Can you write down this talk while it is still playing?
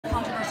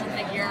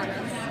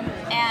career.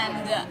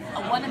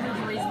 And one of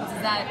the reasons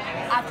is that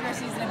after a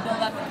season of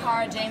build-up, the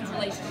Kara-James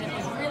relationship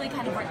was really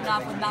kind of written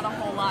off with not a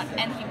whole lot,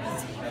 and he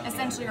was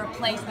essentially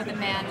replaced with a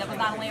man that was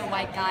not only a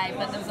white guy,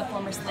 but that was a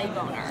former slave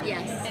owner.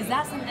 Yes. Is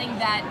that something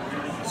that,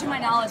 to my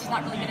knowledge, has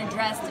not really been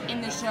addressed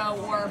in the show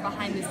or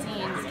behind the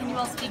scenes? Can you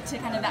all speak to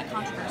kind of that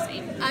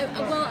controversy?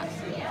 Well,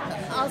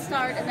 I'll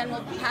start and then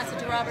we'll pass it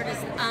to Robert.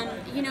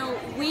 You know,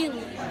 we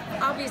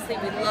obviously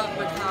love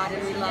McCod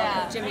and we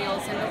love Jimmy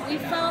Olsen, but we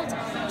felt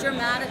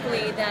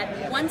dramatically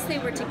that once they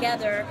were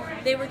together,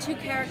 they were two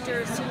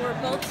characters who were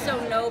both so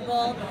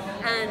noble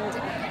and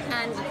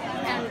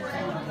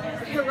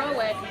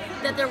heroic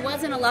that there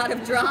wasn't a lot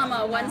of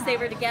drama once they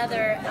were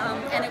together,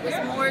 and it was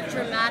more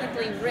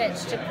dramatically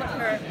rich to put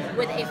her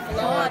with a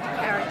flawed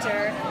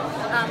character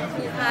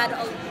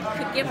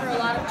who could give her a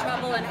lot of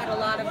trouble and had a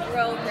lot of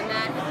growth, and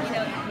that, you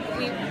know,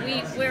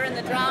 we're in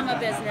the drama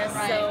business,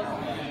 so.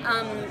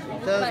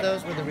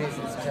 Those were the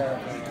reasons to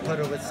put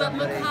her with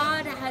somebody. But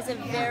McCod has a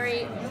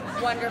very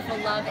wonderful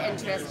love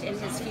interest in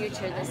his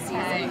future this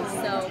season,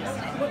 so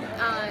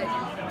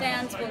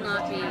fans will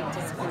not be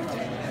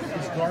disappointed.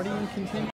 Is Guardian continue?